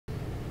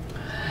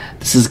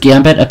This is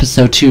Gambit,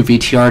 Episode 2,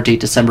 VTR, date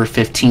December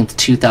 15th,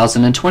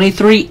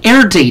 2023,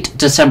 air date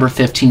December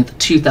 15th,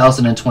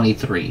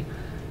 2023.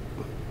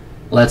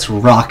 Let's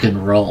rock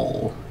and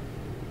roll.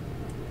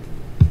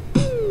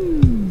 The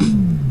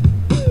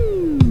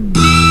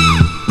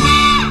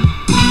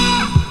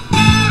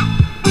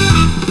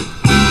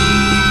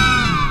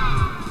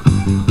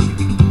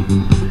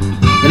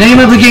name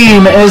of the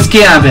game is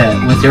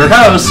Gambit, with your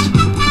host,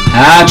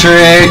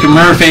 Patrick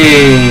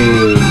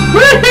Murphy.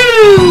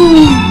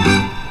 Woohoo!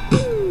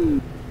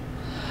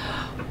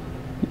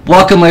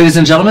 Welcome, ladies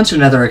and gentlemen, to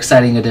another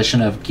exciting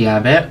edition of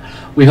Gambit.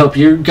 We hope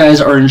you guys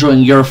are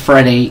enjoying your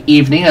Friday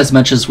evening as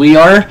much as we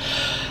are.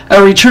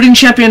 Our returning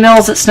champion,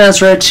 Nels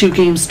Snesrud, 2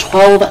 games,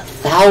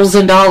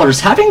 $12,000.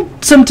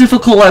 Having some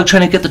difficult luck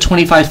trying to get the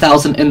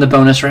 $25,000 in the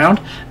bonus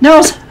round.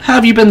 Nels, how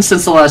have you been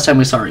since the last time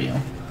we saw you?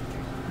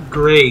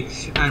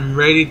 Great. I'm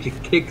ready to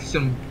kick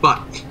some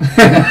butt.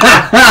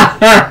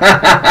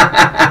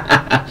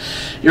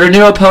 Your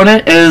new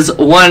opponent is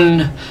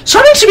one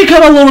starting to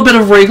become a little bit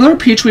of regular.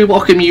 Peach, we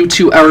welcome you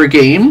to our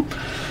game.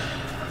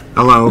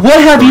 Hello. What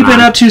have you been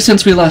up to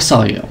since we last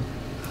saw you?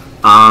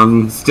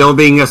 Still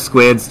being a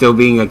squid, still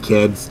being a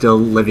kid, still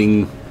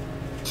living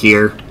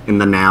here in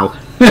the now.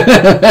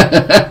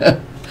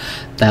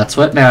 That's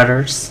what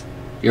matters.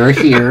 You're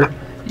here.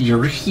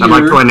 You're here. I'd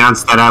like to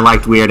announce that I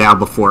liked Weird Al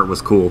before it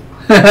was cool.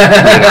 Weird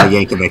Al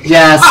Yankovic.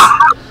 Yes.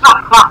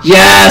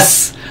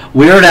 Yes.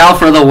 Weird Al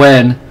for the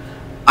win.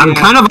 I'm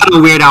kind of on a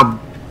Weird Al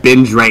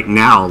binge right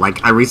now.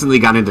 Like, I recently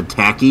got into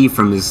Tacky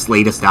from his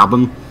latest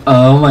album.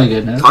 Oh my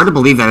goodness. It's hard to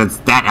believe that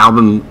that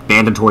album,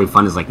 Mandatory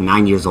Fun, is like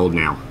 9 years old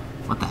now.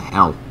 What the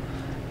hell?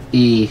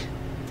 Alright.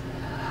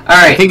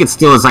 I think it's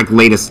still his like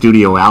latest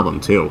studio album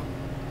too.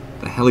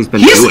 The hell he's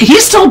been doing?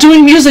 He's still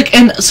doing music,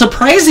 and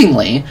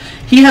surprisingly,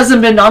 he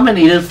hasn't been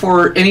nominated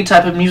for any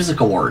type of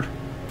music award.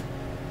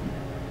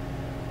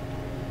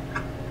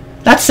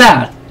 That's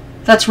sad.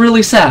 That's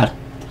really sad.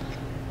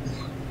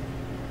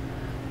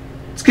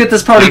 Let's get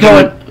this party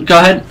going. Go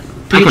ahead,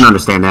 Peach. I can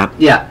understand that.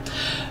 Yeah.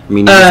 I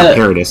mean, he's a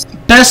parodist.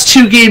 Best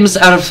 2 games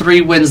out of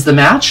 3 wins the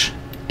match.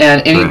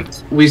 And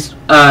we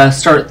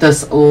start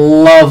this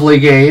lovely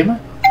game.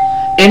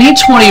 Any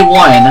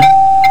 21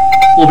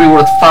 will be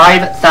worth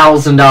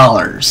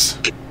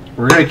 $5,000.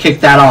 We're going to kick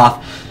that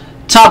off.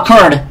 Top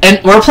card, and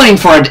we're playing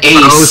for an ace.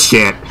 Oh,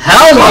 shit.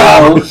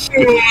 Hello! Oh,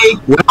 shit.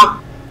 Well,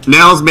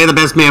 Nels, may the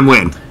best man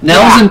win.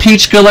 Nels and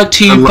Peach, good luck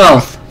to you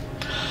both.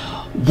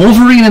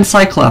 Wolverine and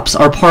Cyclops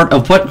are part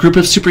of what group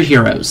of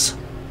superheroes?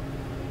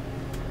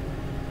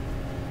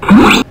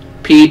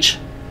 Peach.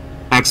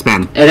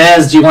 X-Men. It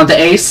is. Do you want the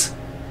ace?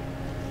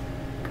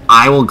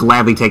 I will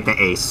gladly take the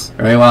ace.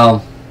 Very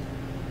well.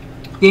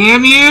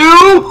 Damn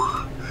you!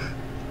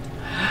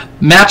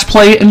 Match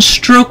play and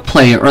stroke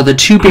play are the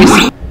 2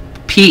 basic...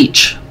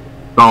 Peach.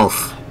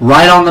 Golf.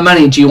 Right on the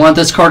money. Do you want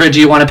this card or do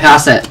you want to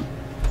pass it?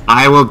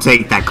 I will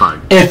take that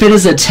card. If it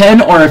is a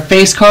 10 or a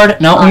face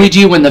card, not only do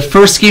you win the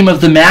first game of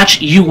the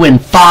match, you win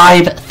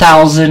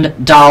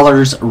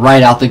 $5,000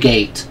 right out the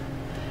gate.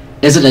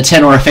 Is it a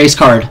 10 or a face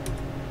card?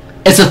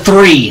 It's a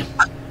 3.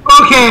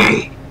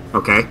 Okay.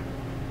 Okay.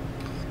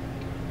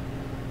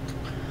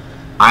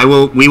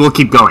 We will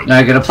keep going. Now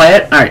you're going to play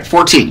it? Alright,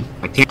 14.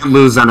 I can't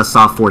lose on a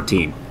soft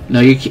 14. No,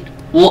 you can't.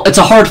 Well, it's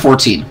a hard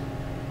 14.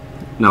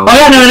 No. Oh,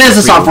 yeah, no, it is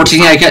a soft 14.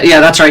 Yeah,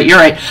 that's right. You're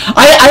right.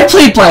 I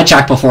played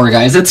blackjack before,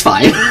 guys. It's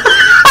fine.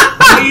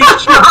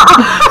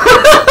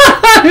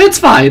 It's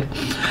fine.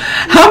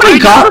 How many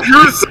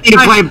You're saying to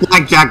play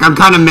blackjack. I'm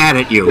kind of mad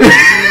at you.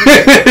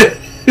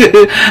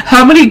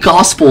 How many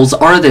Gospels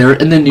are there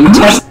in the New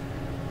Testament?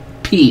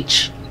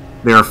 Peach.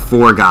 There are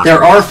 4 Gospels.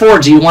 There are 4.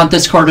 Do you want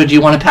this card or do you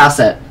want to pass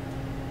it?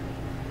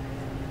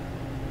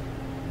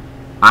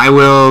 I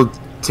will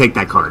take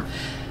that card.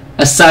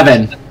 A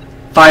 7.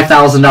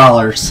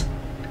 $5,000.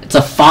 It's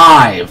a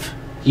 5.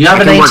 You have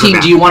a 19.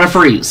 Do you want to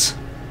freeze?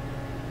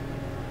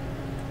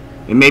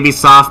 It may be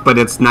soft, but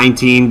it's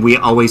 19. We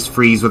always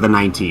freeze with a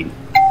 19.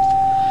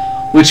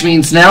 Which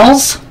means,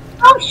 Nels,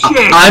 Oh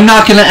shit! I'm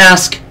not going to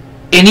ask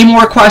any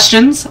more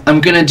questions. I'm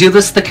going to do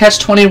this the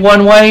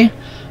Catch-21 way.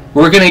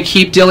 We're going to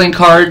keep dealing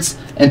cards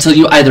until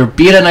you either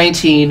beat a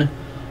 19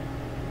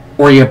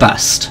 or you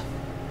bust.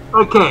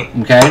 Okay.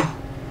 Okay?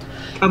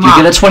 Come If you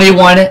on. get a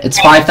 21, it's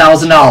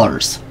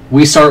 $5,000.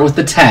 We start with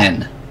the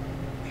 10.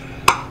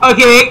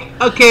 Okay.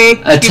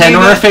 A 10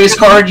 or a face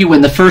card, you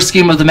win the first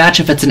game of the match.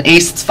 If it's an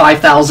ace, it's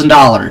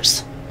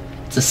 $5,000.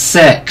 It's a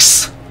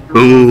 6.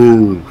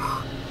 Ooh.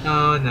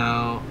 Oh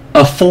no.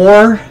 A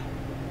 4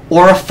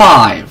 or a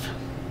 5.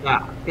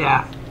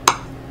 Yeah.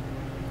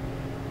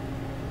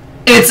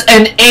 It's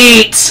an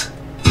 8.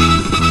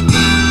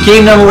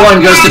 Game number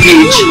 1 goes to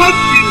Peach.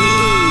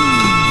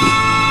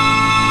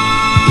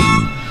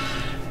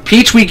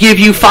 Peach, we give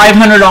you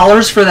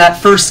 $500 for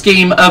that first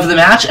game of the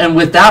match, and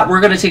with that, we're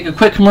going to take a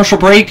quick commercial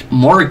break.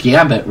 More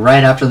Gambit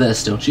right after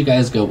this. Don't you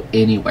guys go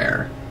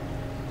anywhere.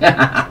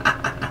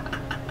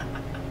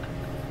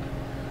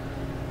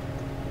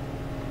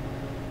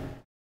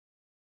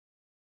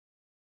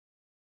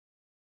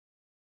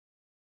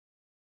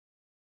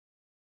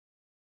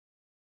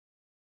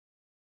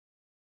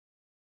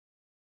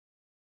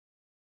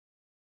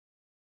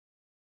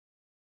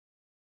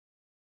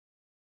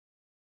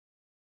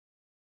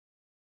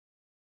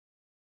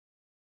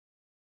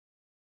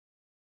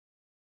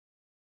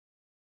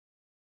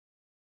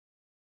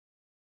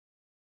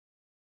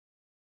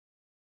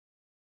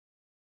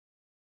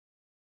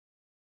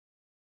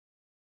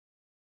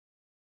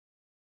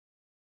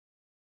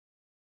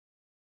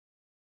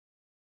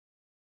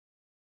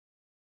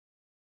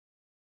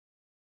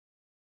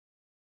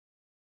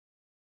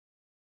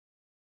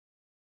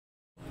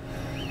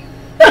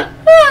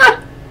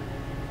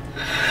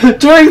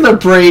 During the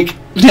break,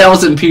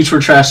 Nels and Peach were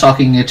trash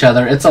talking each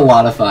other. It's a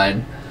lot of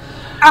fun.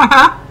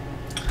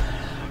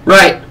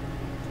 Right.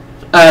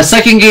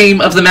 Second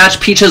game of the match,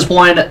 Peach has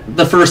won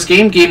the first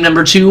game. Game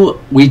number 2,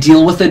 we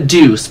deal with a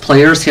deuce.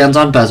 Players, hands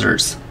on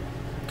buzzers.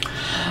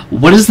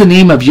 What is the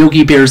name of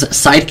Yogi Bear's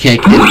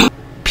sidekick in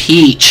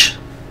Peach?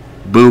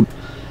 Boo.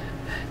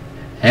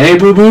 Hey,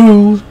 Boo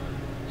Boo.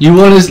 You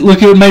want to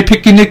look at my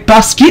picnic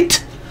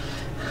basket?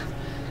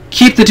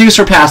 Keep the deuce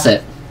or pass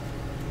it.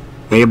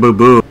 Hey, Boo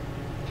Boo.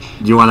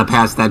 Do you want to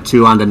pass that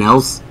 2 on to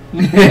Nels?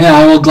 Yeah,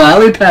 I will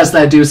gladly pass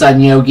that deuce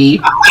on Yogi.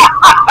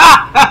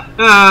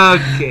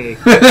 Okay.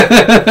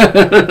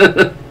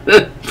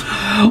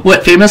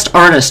 What famous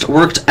artist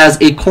worked as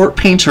a court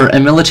painter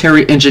and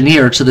military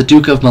engineer to the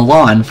Duke of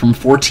Milan from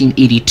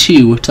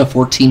 1482 to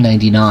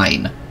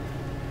 1499?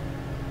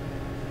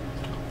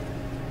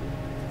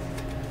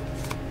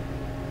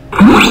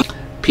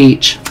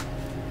 Peach.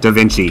 Da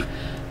Vinci.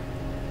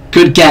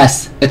 Good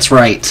guess. It's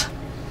right.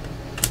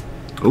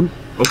 Oh,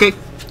 okay.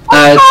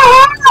 I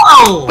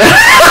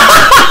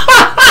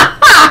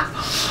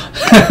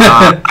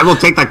will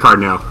take that card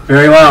now.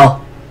 Very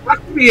well. That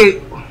could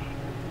be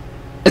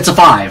It's a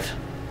 5.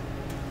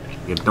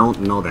 You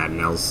don't know that,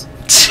 Nels.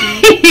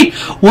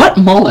 What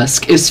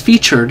mollusk is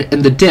featured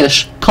in the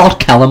dish called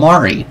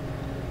calamari?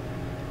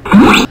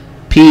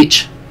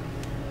 Peach.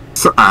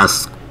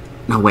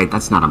 No, wait,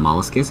 that's not a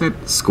mollusk, is it?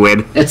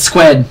 Squid. It's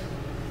squid.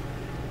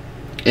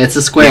 It's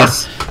a squid.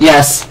 Yes.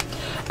 Yes.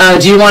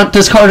 Do you want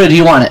this card or do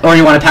you want it? Or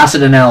you want to pass it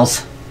to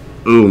Nels?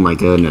 Oh my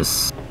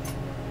goodness.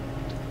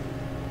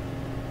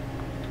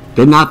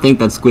 Did not think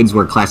that squids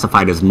were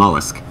classified as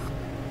mollusk.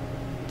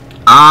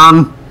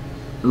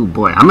 Oh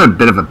boy, I'm in a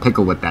bit of a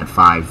pickle with that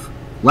 5.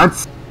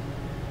 Let's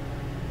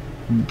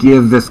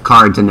give this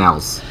card to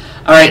Nels.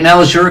 Alright,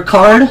 Nels, your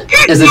card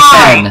is a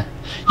 10.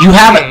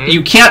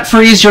 You can't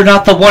freeze, you're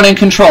not the one in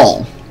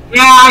control.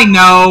 Yeah, I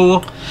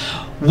know.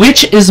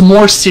 Which is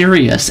more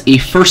serious, a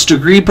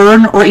first-degree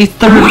burn or a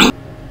third?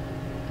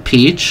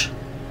 Peach?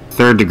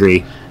 3rd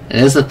degree. It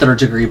is a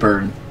third-degree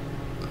burn.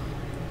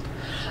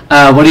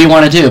 What do you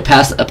want to do?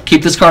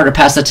 Keep this card or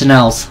pass it to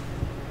Nels?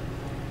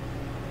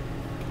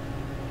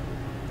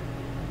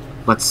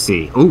 Let's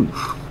see. Ooh.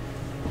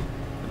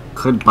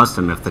 Could bust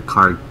him if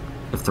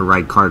the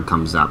right card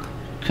comes up.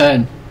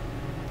 Could.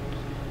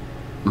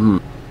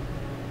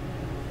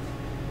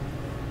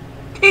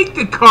 Take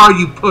the card,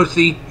 you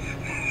pussy.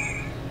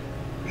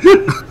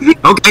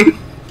 Okay.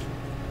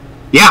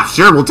 Yeah,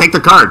 sure, we'll take the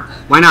card.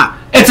 Why not?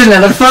 It's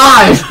another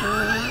 5!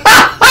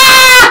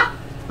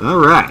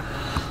 Alright.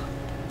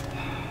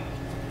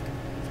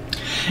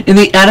 In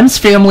the Addams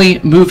Family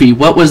movie,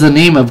 what was the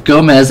name of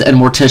Gomez and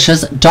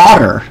Morticia's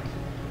daughter?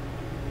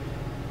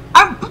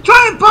 I'm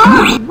trying to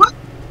buzz. What?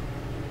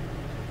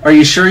 Are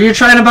you sure you're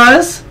trying to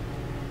buzz?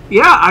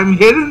 Yeah, I'm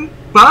hitting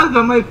buzz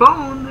on my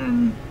phone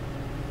and...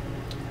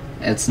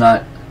 It's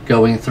not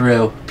going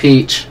through.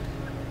 Peach.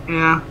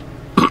 Yeah.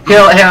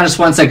 Hang on just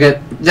 1 second.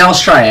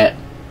 Nels, try it.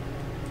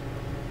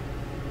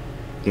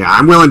 Yeah,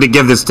 I'm willing to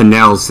give this to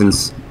Nels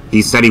since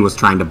he said he was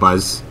trying to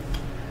buzz.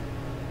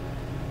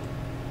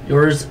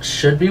 Yours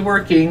should be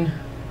working.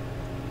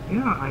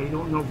 Yeah, I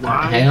don't know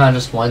why. Hang on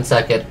just 1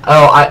 second.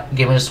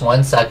 Give me just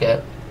 1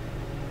 second.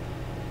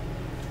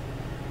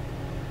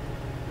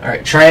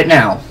 Alright, try it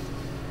now.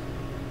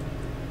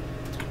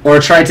 Or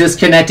try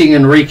disconnecting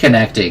and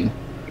reconnecting.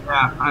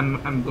 Yeah,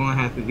 I'm gonna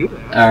have to do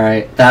that.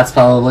 Alright, that's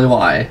probably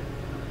why.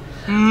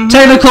 Mm-hmm.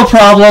 Technical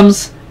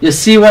problems. You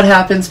see what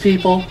happens,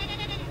 people?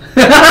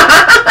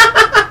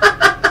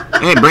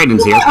 Hey,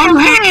 Braden's here. Oh,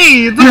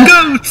 hey, the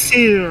goat's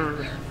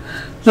here.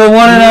 The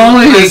one and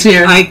only is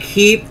here. I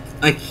keep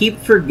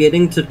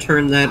forgetting to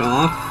turn that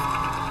off.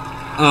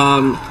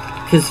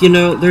 Because,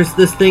 there's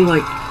this thing,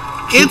 like,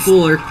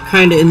 people are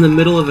kind of in the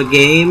middle of a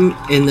game,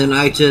 and then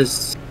I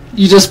just...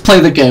 You just play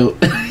the goat.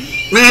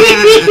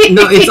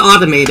 No, it's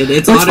automated.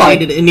 It's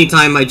automated fine.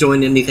 Anytime I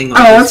join anything on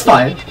Oh, this that's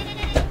fine.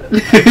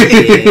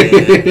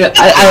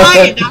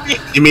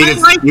 You mean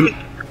it's...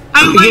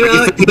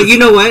 But you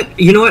know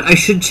what? I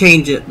should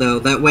change it, though.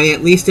 That way,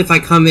 at least if I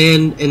come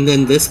in and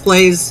then this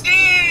plays...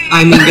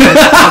 I mean, guys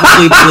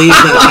probably believe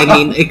that. I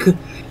mean, it could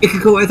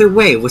go either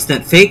way. Was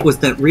that fake? Was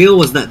that real?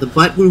 Was that the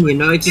button?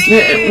 It just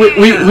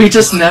we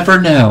just never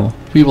know.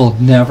 We will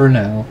never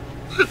know.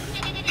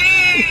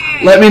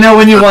 Let me know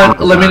when you want.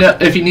 Let me know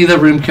if you need the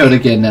room code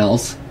again,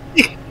 Nels.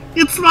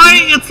 It's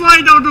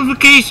my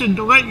notification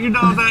to let you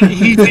know that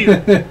he's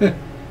here.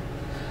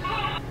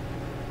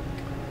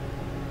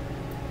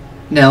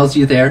 Nels,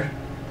 you there?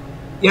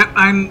 Yep,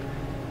 I'm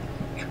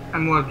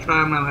gonna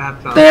try my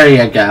laptop. There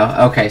you go.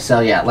 Okay,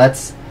 so yeah,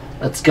 let's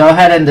go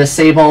ahead and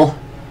disable.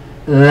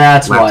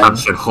 That's Laptop one.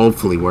 should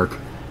hopefully work.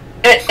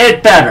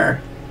 It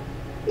better.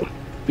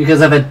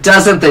 Because if it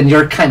doesn't, then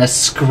you're kind of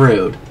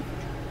screwed.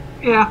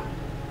 Yeah.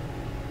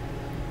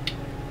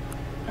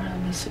 Let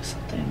me see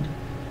something.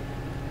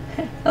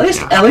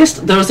 At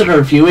least those that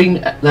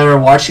are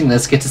watching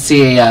this get to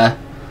see a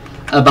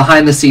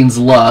behind the scenes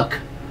look.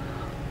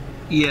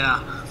 Yeah.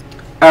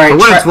 All right. For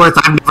what it's worth,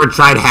 I've never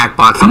tried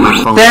Hackbox on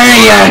my phone.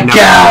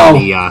 There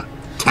you go.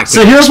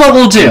 So here's what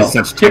we'll do.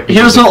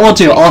 Here's what we'll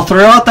do. I'll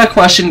throw out that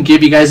question,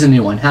 give you guys a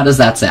new one. How does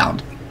that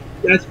sound?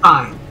 That's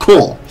fine.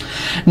 Cool.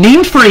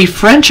 Named for a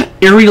French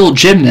aerial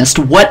gymnast,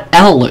 what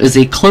L is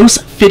a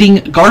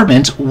close-fitting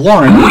garment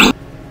worn?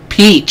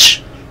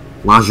 Peach.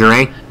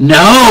 Lingerie?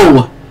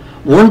 No!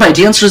 Worn by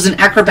dancers and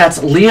acrobats,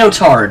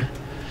 leotard.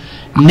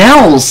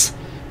 Nels,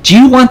 do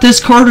you want this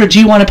card or do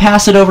you want to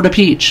pass it over to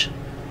Peach?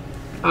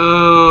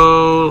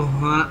 Oh,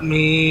 let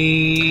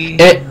me...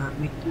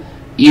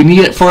 You need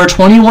it for a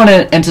 21,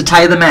 and to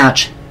tie the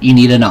match, you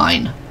need a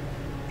 9.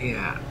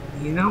 Yeah.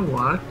 You know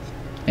what?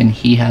 And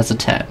he has a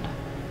 10.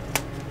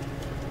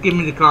 Give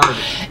me the card.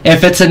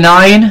 If it's a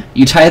 9,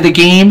 you tie the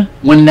game,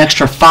 win an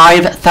extra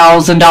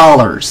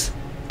 $5,000.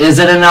 Is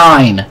it a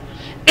 9?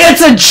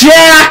 It's a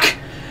jack!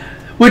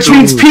 Which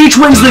means Peach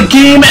wins the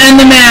game and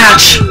the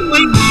match!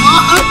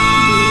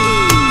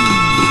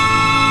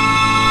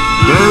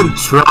 Good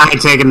try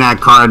taking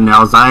that card,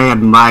 Nels. I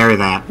admire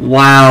that.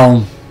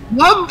 Wow.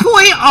 1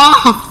 point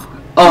off!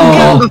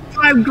 Oh. The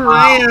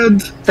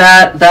 $5,000.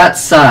 That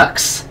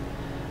sucks.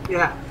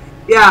 Yeah.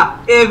 Yeah,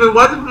 if it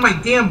wasn't for my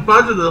damn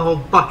budget of the whole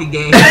fucking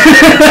game.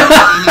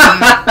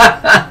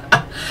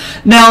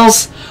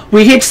 Nels,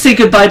 we hate to say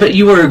goodbye, but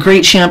you were a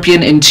great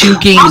champion. In 2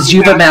 games,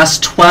 you've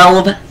amassed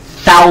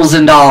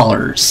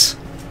 $12,000.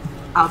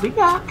 I'll be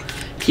back.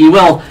 He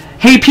will.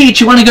 Hey,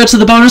 Peach, you want to go to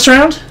the bonus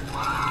round?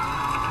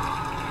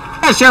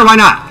 Yeah, sure, why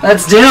not?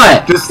 Let's do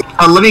it. Just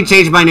let me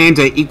change my name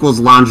to equals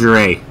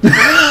lingerie.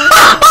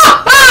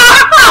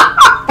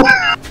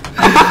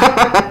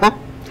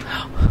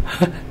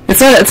 It's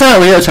not a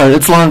leotard,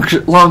 it's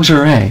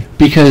lingerie,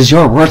 because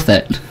you're worth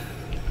it.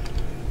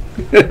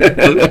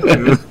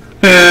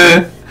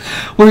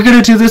 We're going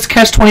to do this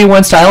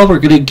catch-21 style. We're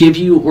going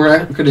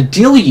to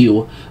deal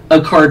you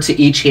a card to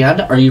each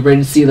hand. Are you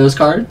ready to see those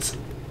cards?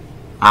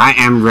 I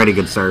am ready,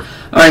 good sir.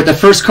 Alright, the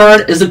first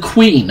card is a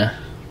queen.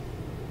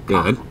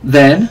 Good.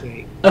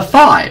 Then, a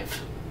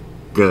 5.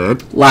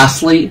 Good.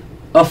 Lastly,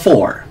 a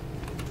 4.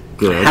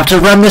 Good. Have to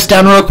run this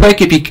down real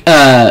quick. If you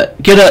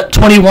get a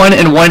 21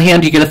 in one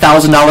hand, you get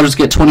 $1,000.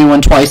 Get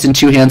 21 twice in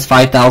 2 hands,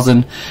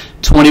 $5,000.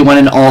 21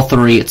 in all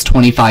 3, it's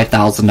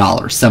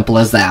 $25,000. Simple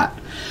as that.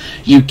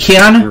 You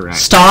can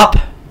stop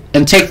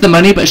and take the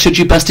money, but should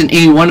you bust in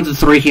any one of the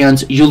 3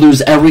 hands, you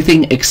lose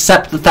everything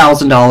except the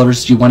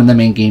 $1,000 you won in the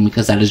main game,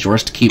 because that is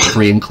yours to keep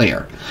free and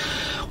clear.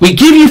 We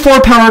give you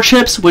 4 power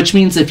chips, which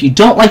means if you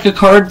don't like a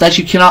card that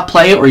you cannot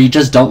play, or you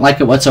just don't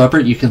like it whatsoever,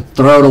 you can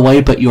throw it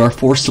away, but you are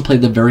forced to play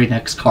the very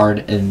next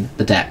card in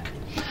the deck.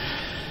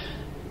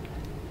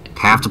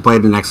 Have to play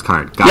the next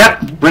card. Got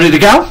Yep. it. Ready to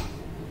go?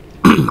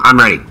 I'm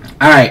ready.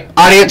 Alright,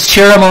 audience,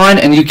 cheer him on,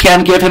 and you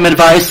can give him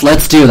advice.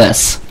 Let's do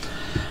this.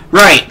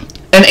 Right,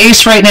 an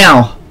ace right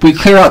now. We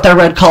clear out that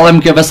red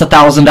column, give us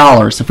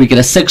 $1,000. If we get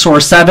a 6 or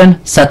a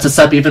 7, sets us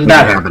up even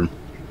better.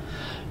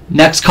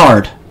 Next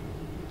card.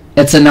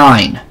 It's a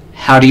 9.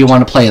 How do you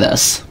want to play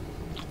this?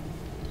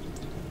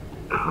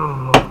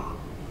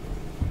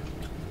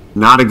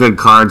 Not a good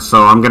card,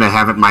 so I'm going to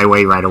have it my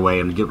way right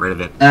away and get rid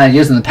of it.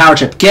 Using the power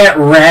chip. Get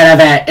rid of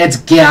it. It's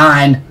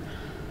gone.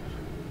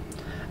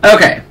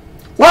 Okay.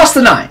 Lost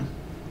the 9.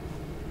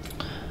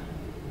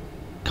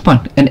 Come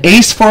on. An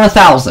ace for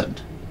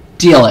 1,000.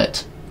 Deal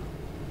it.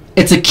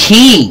 It's a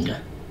king.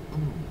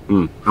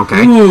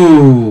 Okay.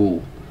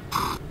 Ooh.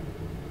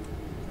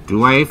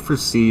 Do I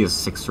foresee a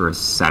 6 or a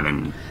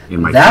 7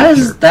 in my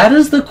future? That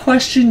is the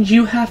question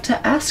you have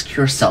to ask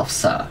yourself,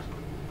 sir.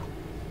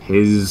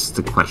 Here's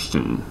the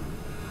question.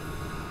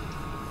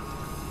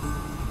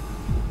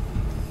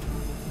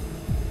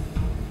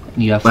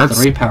 You have Let's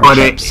 3 power put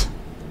chips.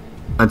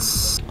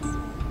 Let's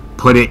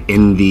put it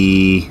in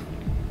the...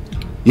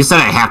 You said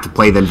I have to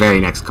play the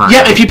very next card.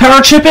 Yeah, if you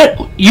power chip it,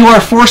 you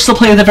are forced to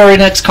play the very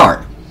next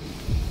card.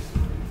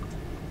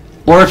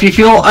 Or if you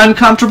feel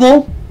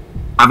uncomfortable...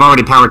 I've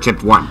already power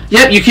chipped 1.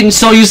 Yep, you can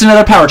still use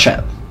another power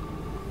chip.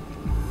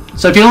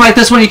 So if you don't like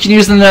this one, you can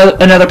use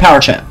another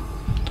power chip.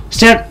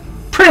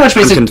 Pretty much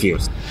basic. I'm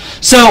confused.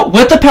 So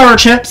with the power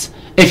chips,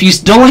 if you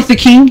don't like the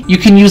king, you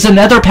can use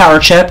another power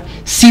chip,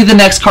 see the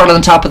next card on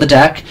the top of the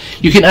deck.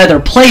 You can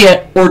either play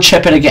it or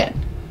chip it again.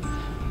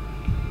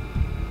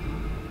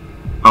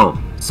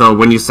 Oh, so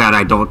when you said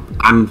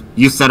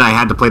you said I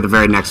had to play the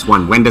very next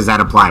one. When does that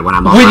apply? When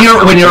I'm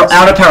when you're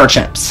out of power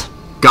chips.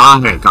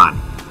 Got it.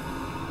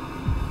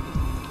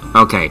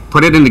 Okay,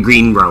 put it in the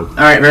green row.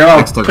 Alright, very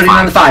well. Put it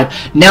on the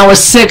 5. Now a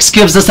 6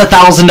 gives us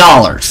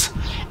 $1,000.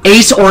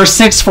 Ace or a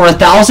 6 for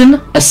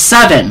 1,000. A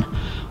 7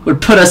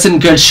 would put us in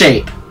good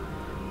shape.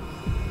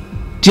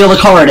 Deal the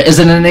card. Is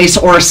it an ace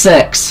or a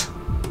 6?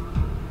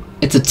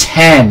 It's a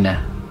 10.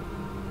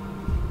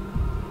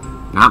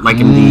 Not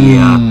liking the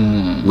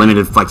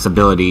limited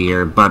flexibility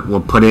here, but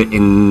we'll put it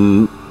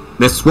in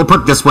this. We'll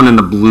put this one in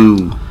the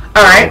blue.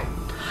 Alright.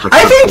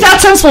 I think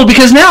that's sensible,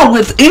 because now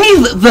with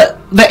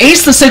the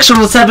ace, the 6, or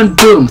the 7,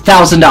 boom,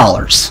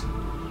 $1,000.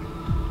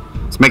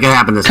 Let's make it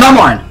happen this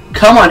time.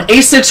 Come on,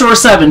 ace, 6, or a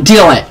 7,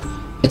 deal it.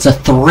 It's a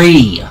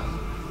 3.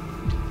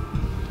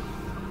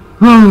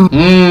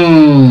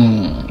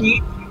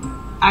 Mmm.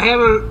 I have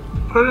a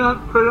put it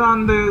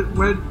on the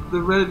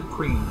red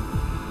cream.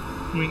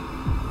 I mean,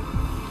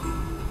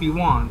 if you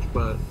want,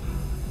 but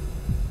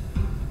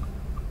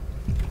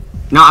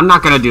No, I'm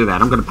not gonna do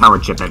that. I'm gonna power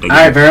chip it again.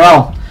 Alright, very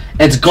well.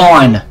 It's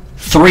gone.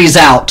 3's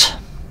out.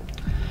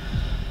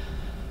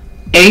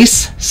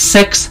 Ace,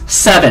 6,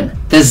 7.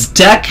 This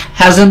deck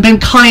hasn't been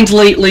kind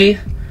lately.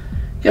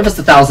 Give us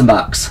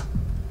 $1,000.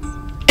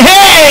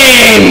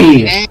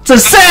 Hey! It's a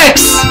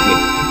 6!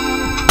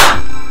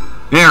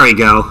 There we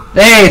go.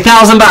 Hey,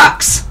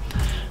 $1,000.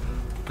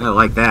 I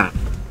like that.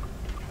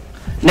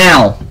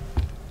 Now,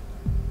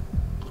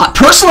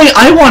 personally,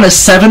 I want a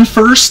 7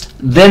 first,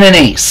 then an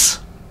ace.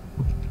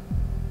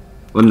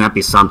 Wouldn't that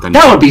be something?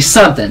 That would be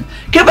something.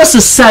 Give us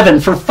a 7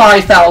 for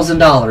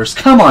 $5,000.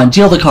 Come on,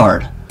 deal the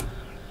card.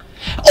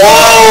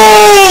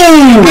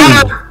 Oh!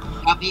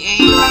 Got the 8.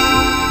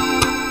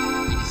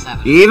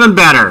 7. Even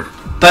better.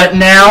 But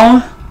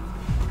now,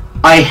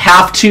 I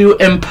have to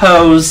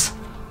impose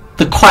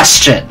the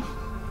question.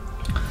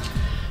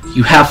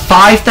 You have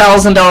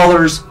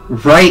 $5,000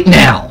 right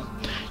now.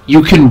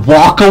 You can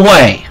walk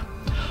away.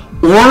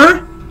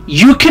 Or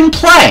you can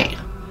play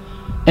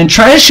and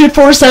try to shoot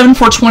for a 7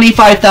 for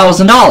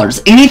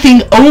 $25,000.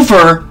 Anything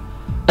over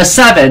a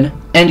 7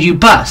 and you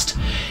bust.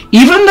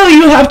 Even though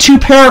you have 2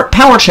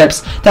 power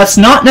chips, that's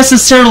not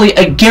necessarily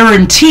a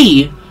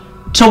guarantee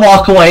to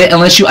walk away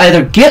unless you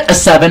either get a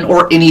 7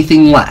 or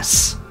anything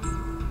less.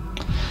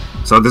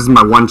 So this is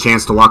my one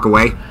chance to walk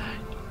away?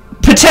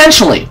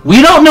 Potentially.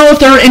 We don't know if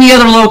there are any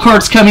other low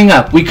cards coming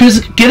up. We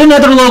could get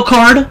another low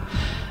card.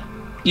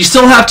 You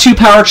still have 2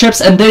 power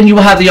chips, and then you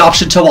will have the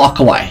option to walk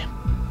away.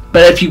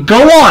 But if you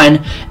go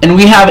on, and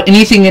we have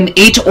anything in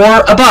 8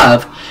 or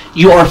above,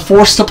 you are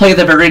forced to play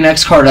the very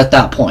next card at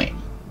that point.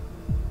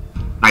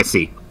 I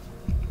see.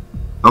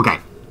 Okay.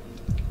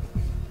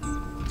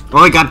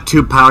 Only got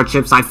 2 power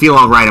chips. I feel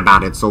alright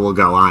about it, so we'll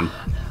go on.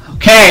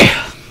 Okay.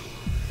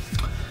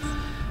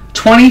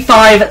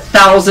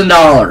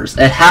 $25,000.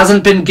 It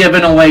hasn't been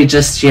given away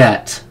just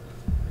yet.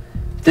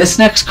 This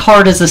next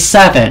card is a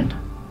 7.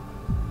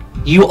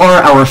 You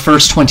are our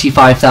first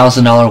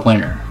 $25,000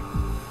 winner.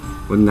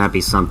 Wouldn't that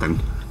be something?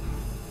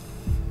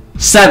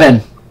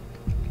 7.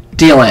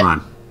 Deal it. Come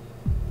on.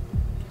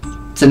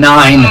 It's a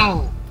 9.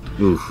 Oh.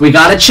 Oof. We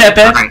gotta chip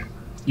it. Alright.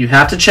 You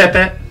have to chip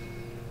it.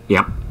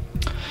 Yep.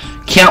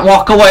 Can't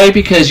walk away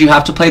because you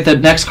have to play the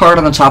next card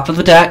on the top of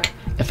the deck.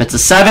 If it's a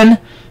 7,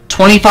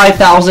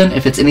 $25,000.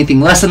 If it's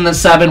anything less than the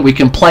 7, we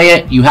can play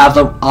it. You have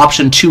the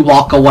option to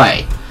walk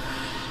away.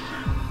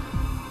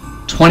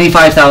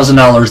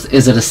 $25,000.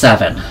 Is it a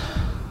 7?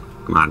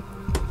 Come on.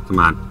 Come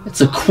on.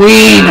 It's a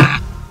queen.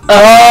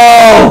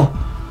 Oh!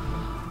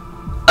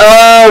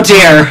 Oh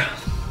dear.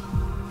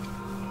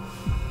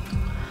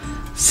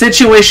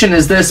 Situation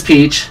is this,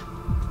 Peach.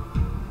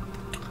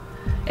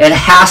 It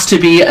has to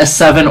be a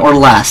 7 or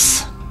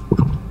less.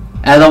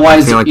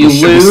 Otherwise, I feel like you we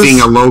should be lose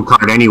seeing a low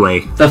card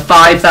anyway. the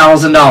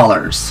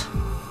 $5,000.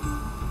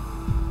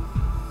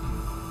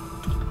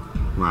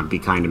 Come on, be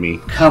kind to me.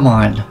 Come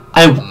on.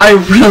 I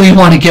really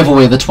want to give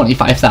away the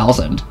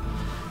 $25,000.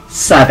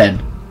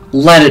 7.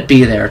 Let it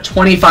be there.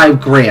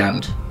 25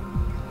 grand.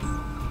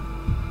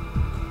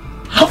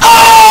 Oh!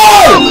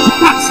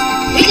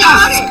 He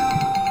got it!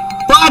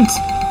 What?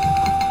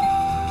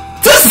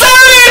 It's a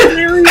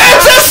 7!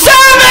 It's a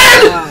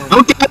 7!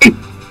 Okay.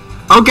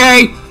 Okay.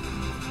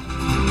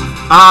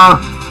 I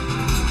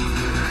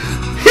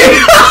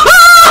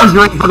was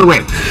ready for the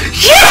win.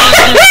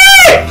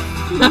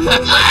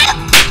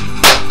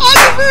 On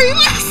the very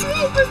last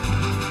moment!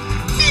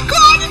 He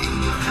got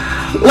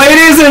it!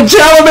 Ladies and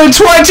gentlemen,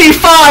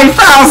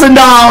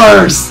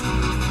 $25,000!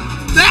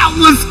 that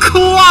was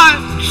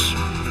clutch.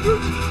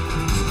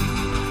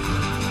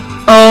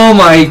 Oh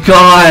my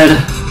god.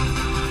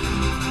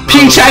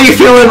 Peach, how you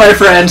feeling, my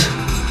friend?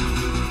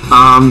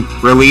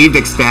 Relieved,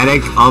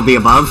 ecstatic, all the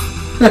above.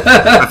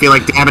 I feel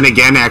like dabbing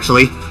again,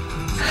 actually.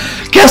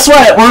 Guess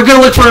what? We're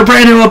gonna look for a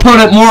brand new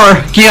opponent,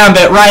 more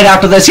Gambit, right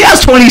after this. He has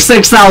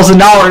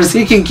 $26,000.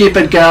 He can keep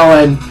it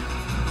going.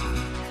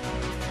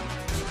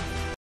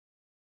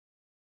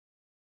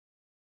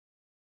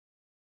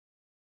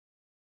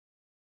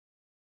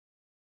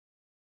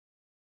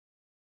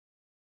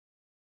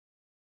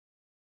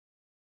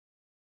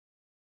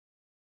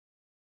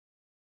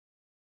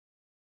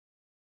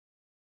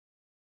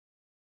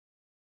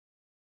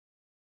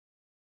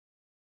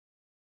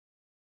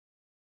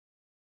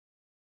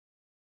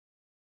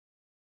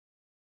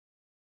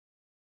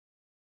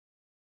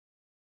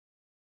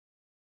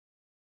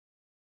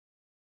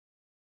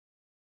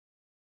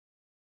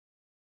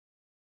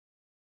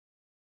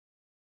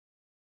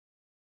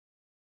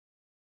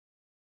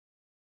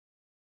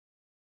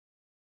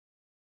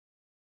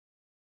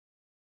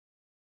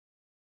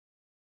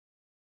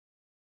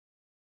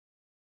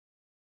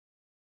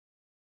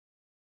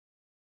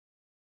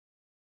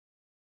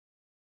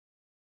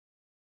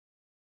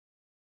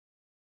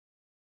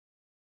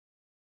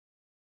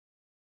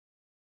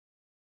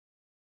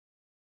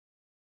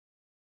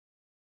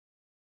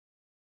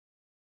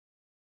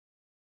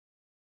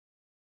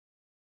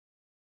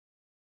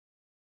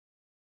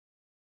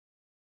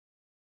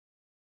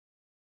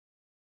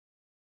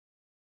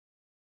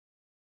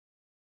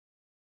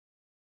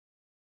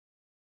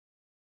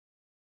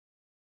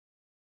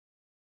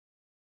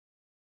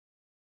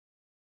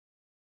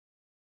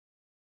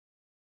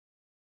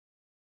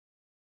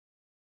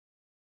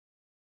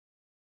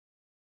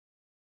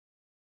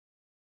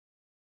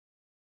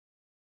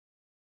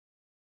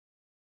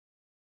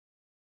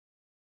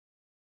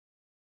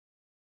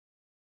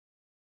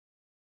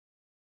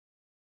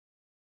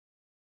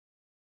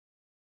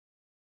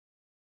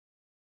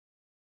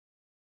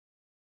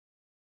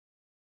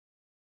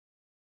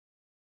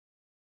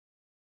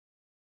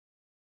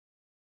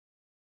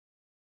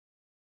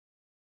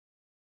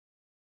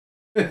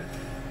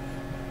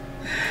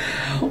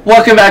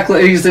 Welcome back,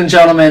 ladies and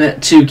gentlemen,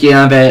 to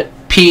Gambit.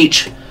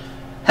 Peach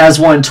has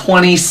won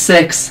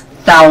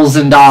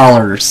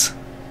 $26,000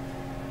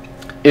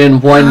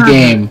 in one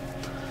game.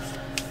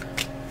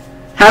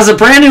 Has a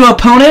brand new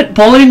opponent.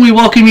 Bowling, we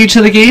welcome you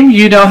to the game.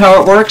 You know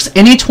how it works.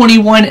 Any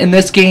 21 in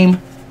this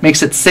game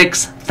makes it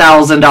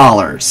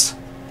 $6,000.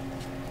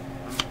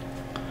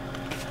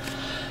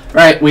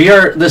 Right,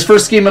 this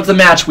first game of the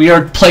match, we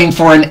are playing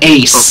for an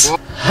ace.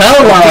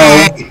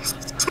 Hello! Okay.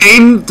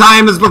 Same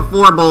time as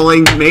before,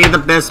 Bowling. May the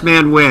best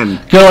man win.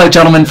 Go ahead,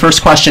 gentlemen.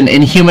 First question.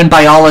 In human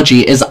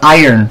biology, is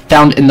iron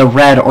found in the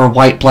red or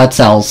white blood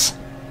cells?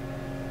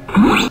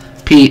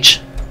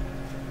 Peach.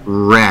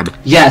 Red.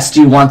 Yes.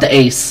 Do you want the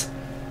ace?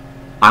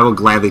 I will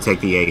gladly take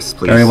the ace,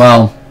 please. Very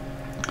well.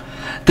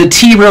 The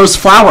tea rose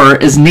flower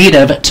is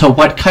native to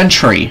what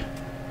country?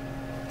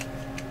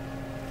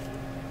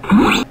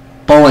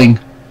 Bowling.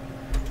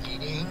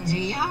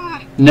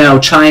 India. No,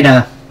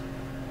 China.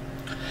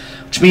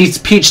 Which means,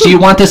 Peach, do you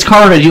want this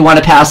card or do you want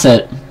to pass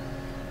it?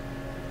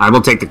 I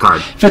will take the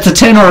card. If it's a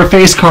 10 or a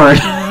face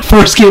card,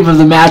 first game of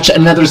the match,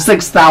 another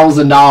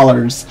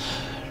 $6,000.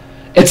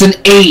 It's an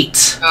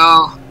 8.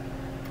 Oh.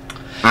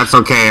 That's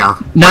okay.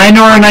 9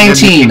 or a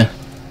 19.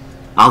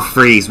 I'll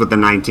freeze with the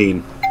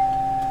 19.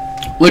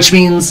 Which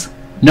means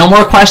no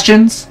more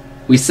questions.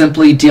 We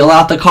simply deal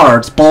out the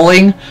cards.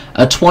 Bowling,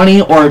 a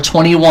 20 or a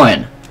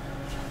 21.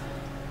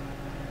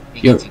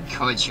 Your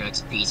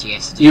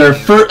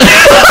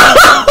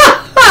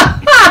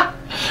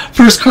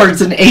first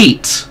card's an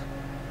 8.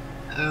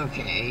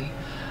 Okay.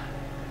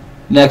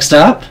 Next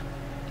up,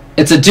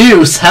 it's a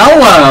deuce.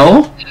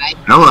 Hello.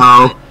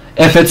 Hello.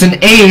 If it's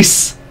an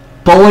ace,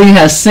 Bowling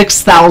has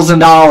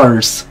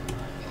 $6,000.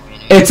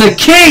 It's a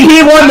king.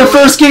 He won the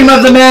first game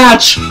of the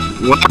match.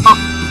 Well,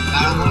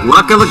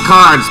 luck of the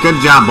cards. Good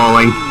job,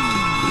 Bowling.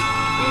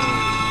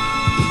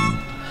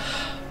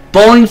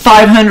 Bowling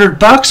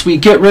 $500. We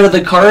get rid of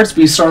the cards.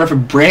 We start off a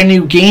brand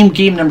new game,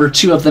 game number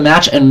 2 of the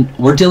match, and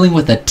we're dealing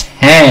with a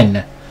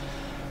 10.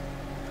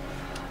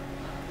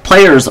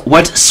 Players,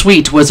 what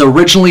sweet was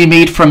originally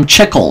made from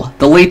chicle,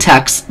 the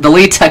latex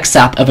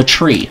sap of a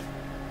tree?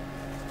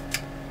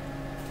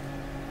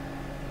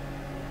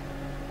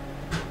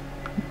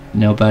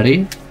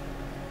 Nobody.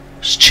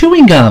 It's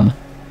chewing gum.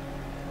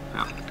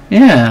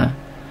 Yeah.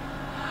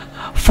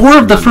 4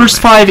 of the first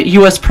 5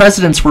 U.S.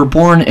 presidents were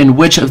born in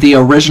which of the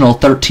original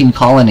 13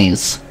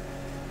 colonies?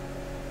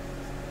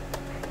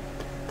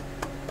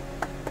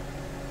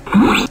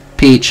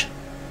 Peach.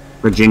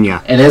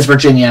 Virginia. It is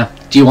Virginia.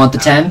 Do you want the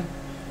 10?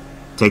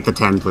 Take the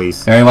 10,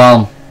 please. Very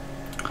well.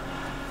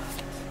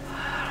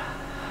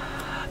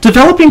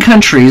 Developing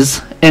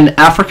countries in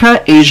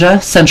Africa, Asia,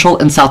 Central,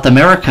 and South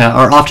America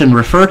are often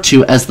referred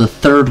to as the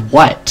third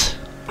what?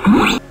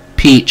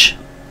 Peach.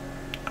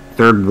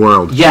 Third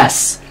world.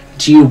 Yes.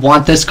 Do you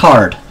want this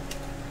card?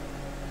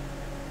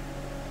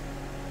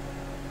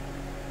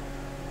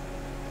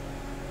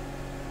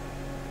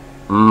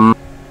 What?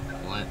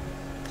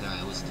 Sorry,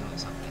 I was doing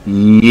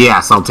something.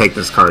 Yes, I'll take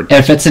this card.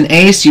 If it's an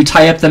ace, you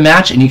tie up the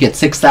match and you get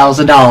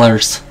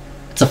 $6,000.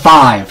 It's a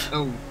 5.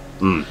 Oh.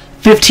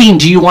 15.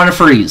 Do you want to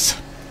freeze?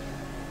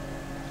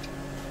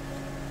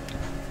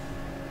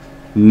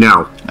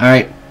 No.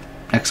 Alright,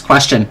 next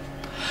question.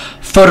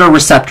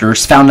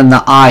 Photoreceptors found in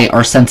the eye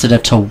are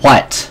sensitive to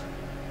what?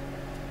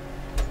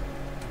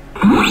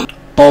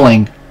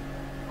 Bowling.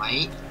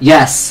 Wait.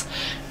 Yes.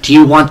 Do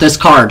you want this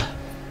card?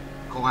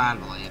 Go on,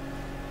 boy.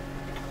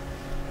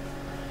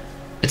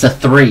 It's a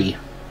 3.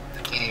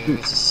 Okay,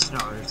 here's a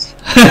start.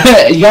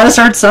 You gotta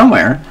start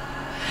somewhere.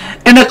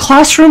 In a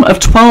classroom of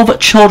 12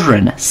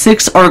 children,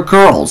 6 are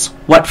girls.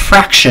 What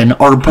fraction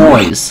are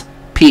boys?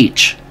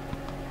 Peach.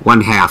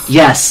 1/2.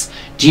 Yes.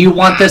 Do you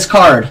want this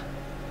card?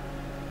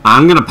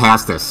 I'm gonna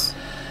pass this.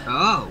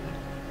 Oh.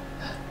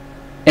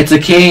 It's a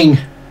king.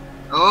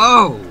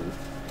 Oh.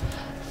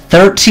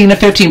 13 to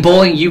 15.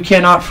 Bowling, you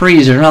cannot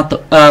freeze. You're not the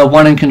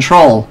one in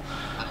control.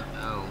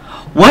 Oh.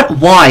 What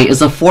Y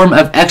is a form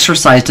of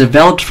exercise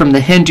developed from the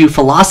Hindu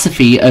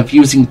philosophy of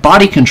using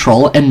body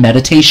control and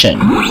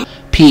meditation?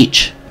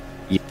 Peach.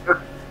 Yeah.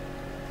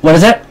 What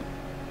is it?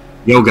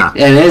 Yoga.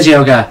 It is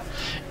yoga.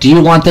 Do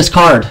you want this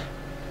card?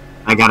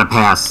 I gotta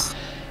pass.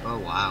 Oh,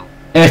 wow.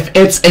 If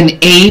it's an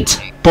 8,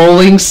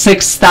 Bowling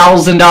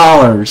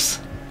 $6,000.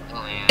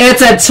 Oh, yeah.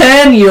 It's a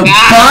 10, you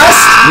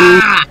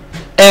bust!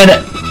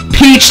 And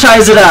Peach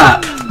ties it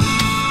up. This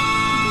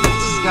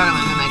has got him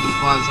in the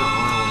 95s or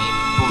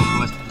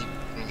early.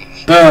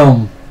 Finish.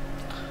 Boom.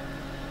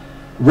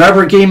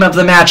 Rubber game of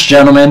the match,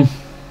 gentlemen.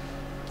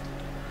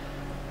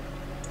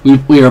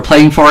 We are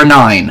playing for a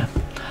 9.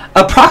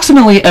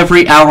 Approximately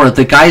every hour,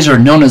 the geyser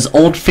known as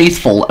Old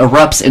Faithful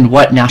erupts in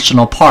what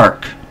national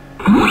park?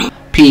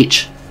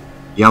 Peach.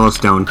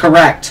 Yellowstone.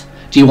 Correct.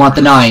 Do you want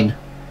the 9?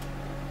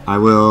 I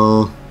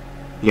will...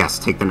 Yes,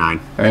 take the 9.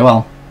 Very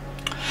well.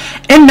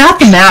 In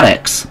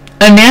mathematics,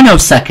 a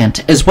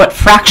nanosecond is what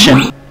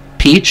fraction?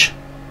 Peach.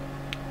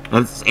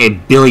 That's a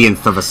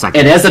billionth of a second.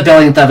 It is a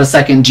billionth of a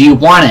second. Do you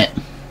want it?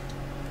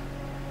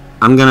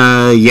 I'm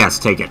gonna... Yes,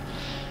 take it.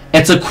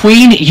 It's a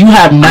queen. You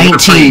have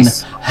 19.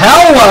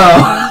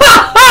 Hello!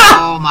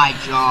 Oh my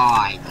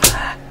god.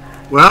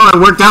 Well, it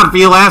worked out for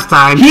you last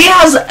time. He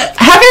has...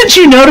 Haven't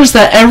you noticed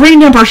that every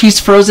number he's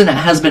frozen at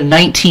has been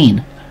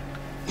 19?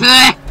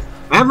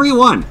 Every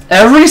one.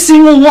 Every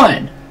single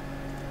one.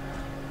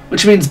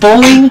 Which means,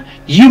 Bowling,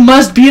 you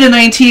must beat a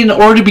 19 in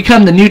order to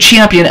become the new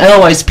champion,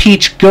 otherwise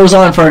Peach goes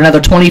on for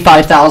another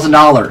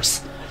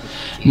 $25,000.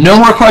 No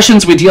more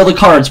questions, we deal the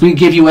cards. We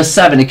give you a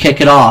 7 to kick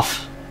it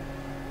off.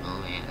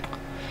 Oh yeah.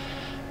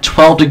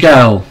 12 to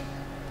go.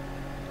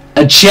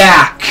 A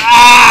jack.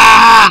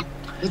 Ah!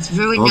 It's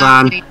really Hold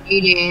not on. what I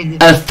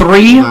needed. A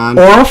 3 Hold on.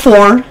 or a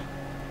 4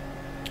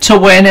 to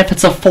win. If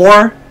it's a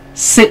 4,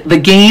 the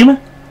game,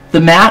 the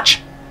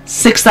match,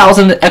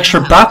 6,000 extra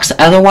bucks.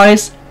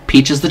 Otherwise,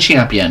 Peach is the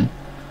champion.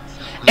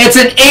 It's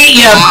an 8,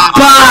 you I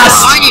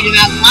bust! needed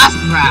that last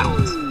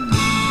round.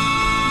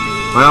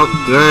 Well,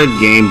 good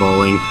game,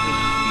 Bowling.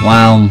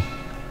 Wow.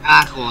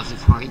 Ah, close the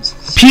points.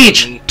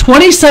 Peach,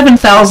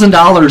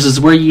 $27,000 is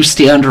where you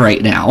stand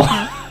right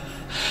now.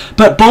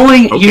 But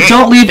Bowling, you Okay.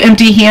 don't leave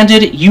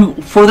empty-handed. You,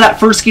 for that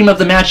first game of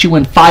the match, you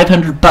win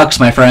 500 bucks,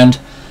 my friend.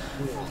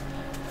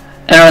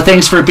 And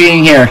thanks for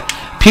being here.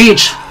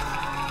 Peach,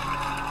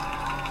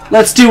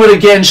 let's do it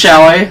again,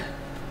 shall we?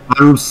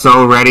 I'm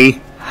so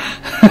ready.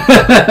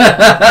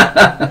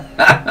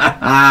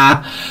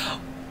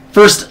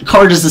 First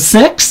card is a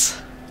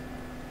 6,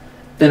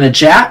 then a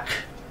jack,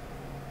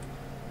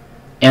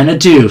 and a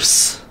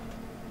deuce.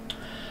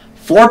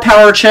 4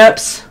 power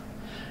chips.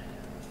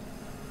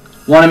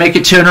 Want to make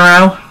it 2 in a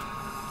row?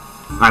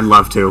 I'd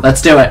love to.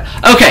 Let's do it.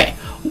 Okay.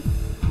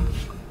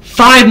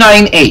 5,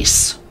 9,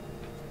 ace.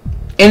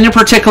 In a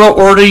particular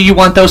order you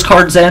want those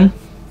cards in?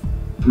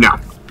 No.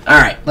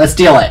 Alright, let's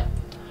deal it.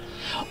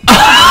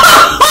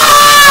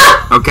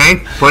 Okay,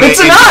 put It's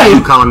it a in the 9.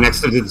 blue column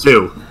next to the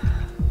 2.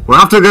 We're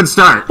off to a good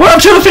start. We're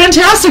up to a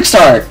fantastic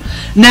start.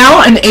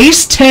 Now an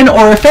ace, 10,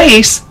 or a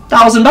face,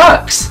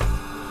 $1,000.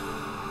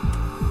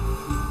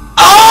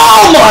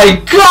 Oh my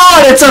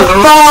god, it's a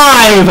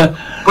 5!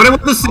 Put it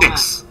with the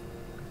 6.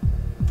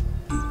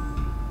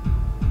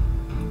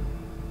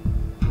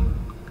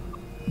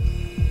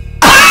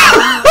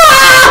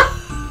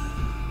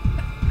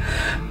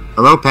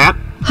 Hello, Pat.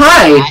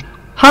 Hi.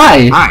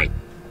 Hi. Hi.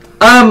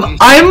 I'm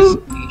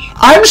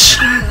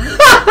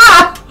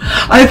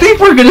I think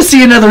we're gonna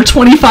see another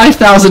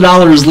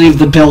 $25,000 leave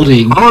the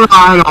building. Hold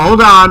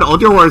on.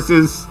 Hold your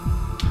horses.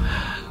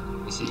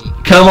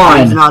 Come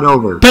It's on. not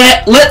over.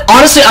 But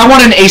honestly, I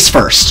want an ace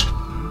first.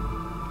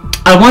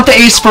 I want the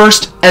ace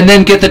first, and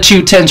then get the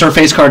 2 10s or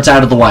face cards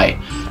out of the way.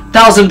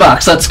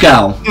 $1,000, let's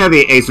go. Yeah,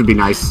 the ace would be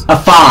nice. A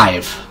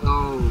 5.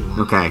 Oh.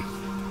 Okay.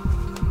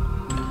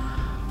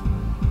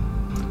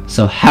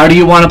 So how do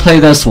you want to play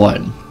this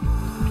one?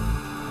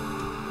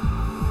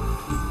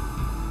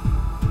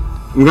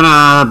 We're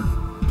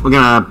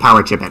gonna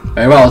power chip it.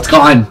 Very well, it's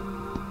gone.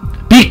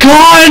 Be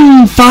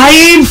gone!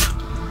 5!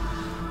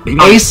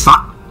 Ace.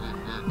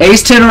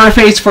 Ace 10 or a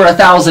face for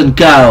 1,000,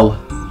 go.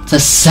 It's a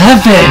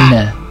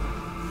 7!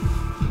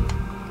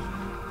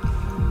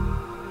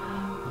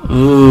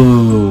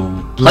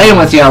 Ooh. Playing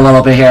with you a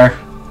little bit here.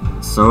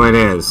 So it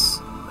is.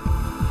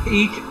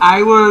 Peach,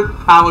 I would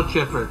power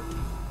chip it.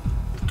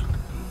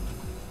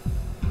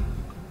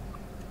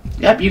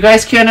 Yep, you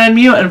guys can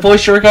unmute and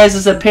voice your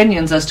guys'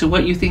 opinions as to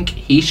what you think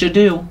he should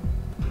do.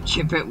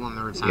 Chip it one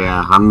more time.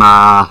 Yeah,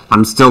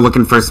 I'm still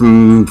looking for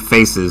some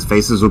faces.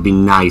 Faces would be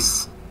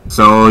nice.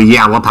 So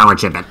yeah, we'll power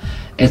chip it.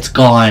 It's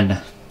gone.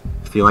 I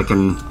feel like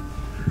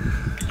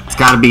it's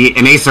gotta be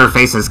an ace or a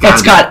face. It's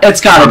gotta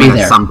It's gotta be coming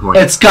there. at some point.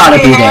 It's gotta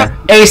be there.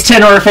 Ace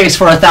 10 or a face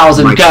for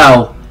 1,000, Right.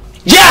 go.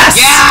 Yes!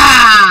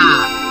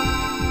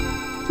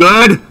 Yeah!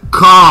 Good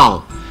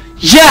call.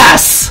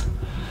 Yes!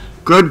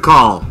 Good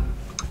call.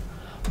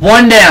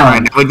 1 down.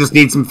 Alright, now we just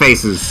need some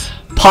faces.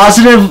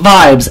 Positive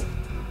vibes.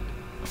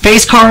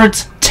 Face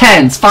cards,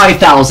 10s,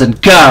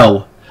 5,000,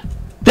 go.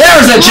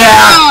 There's a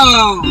jack!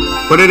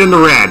 Oh! Put it in the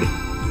red.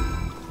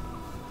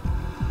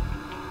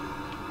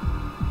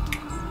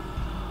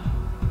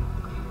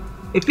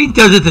 If he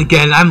does it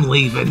again, I'm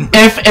leaving.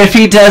 If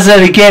he does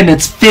it again,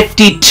 it's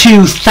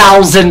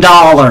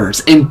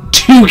 $52,000 in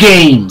 2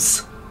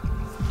 games.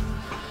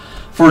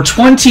 For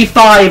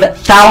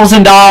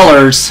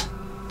 $25,000,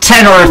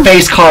 10 or a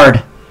face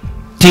card.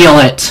 Deal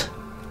it.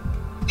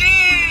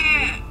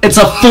 It's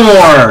a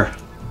 4.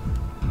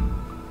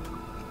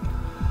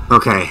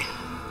 Okay.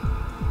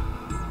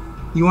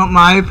 You want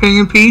my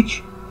opinion,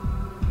 Peach?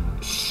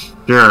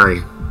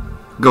 Sure.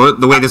 Go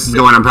the way this is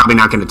going, I'm probably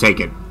not going to take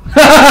it.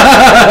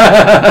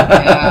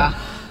 Yeah.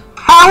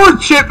 Power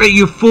chip it,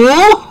 you fool!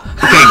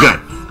 Okay, good.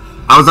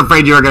 I was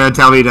afraid you were going to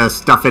tell me to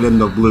stuff it in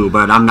the blue,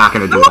 but I'm not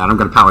going to do that. I'm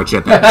going to power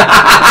chip it.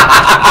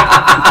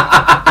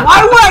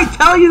 Why would I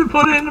tell you to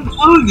put it in the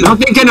blue?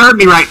 Nothing can hurt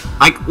me, right?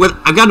 I've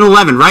got an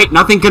 11, right?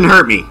 Nothing can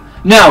hurt me.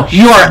 No,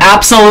 you are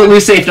absolutely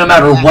safe no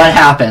matter what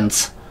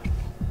happens.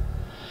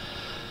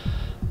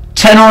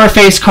 10 or a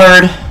face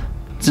card.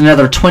 It's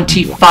another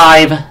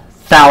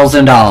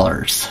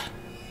 $25,000.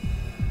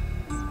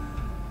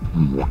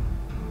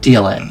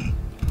 Deal it.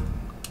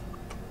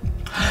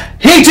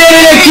 He did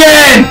it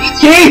again!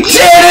 He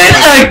did it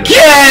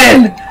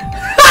again!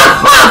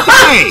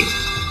 Hey!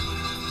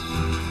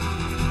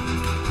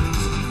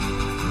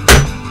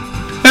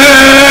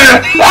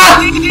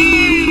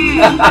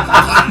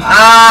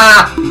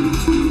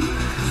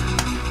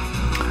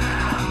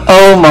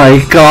 Oh my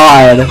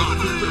god.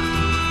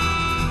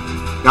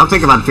 I'll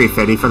take about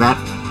 350 for that.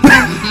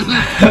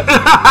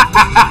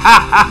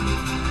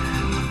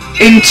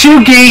 In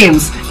two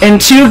games,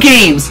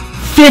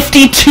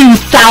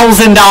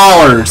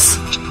 $52,000.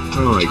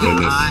 Oh my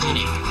goodness.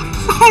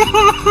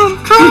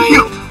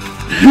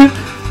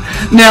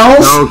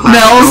 Nels,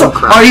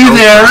 are you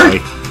there?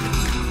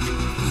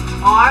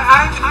 Oh,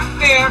 I'm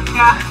there.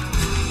 Yeah.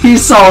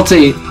 He's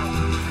salty.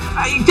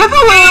 Just a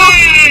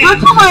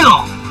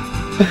little.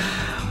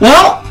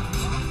 Well,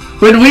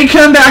 when we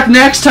come back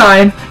next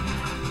time,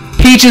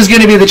 Peach is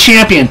going to be the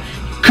champion.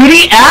 Could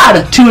he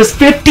add to his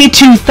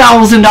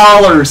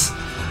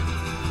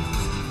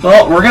 $52,000?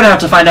 Well, we're going to have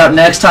to find out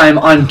next time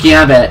on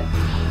Gambit.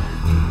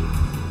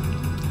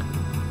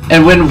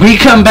 And when we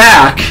come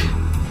back,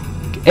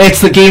 it's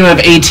the game of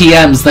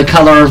ATMs, the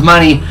color of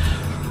money.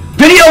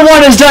 Video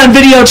 1 is done.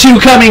 Video 2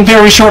 coming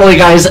very shortly,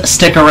 guys.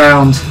 Stick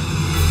around.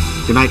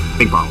 Good night,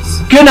 big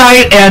balls. Good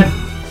night, and...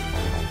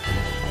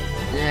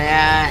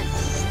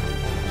 Yes.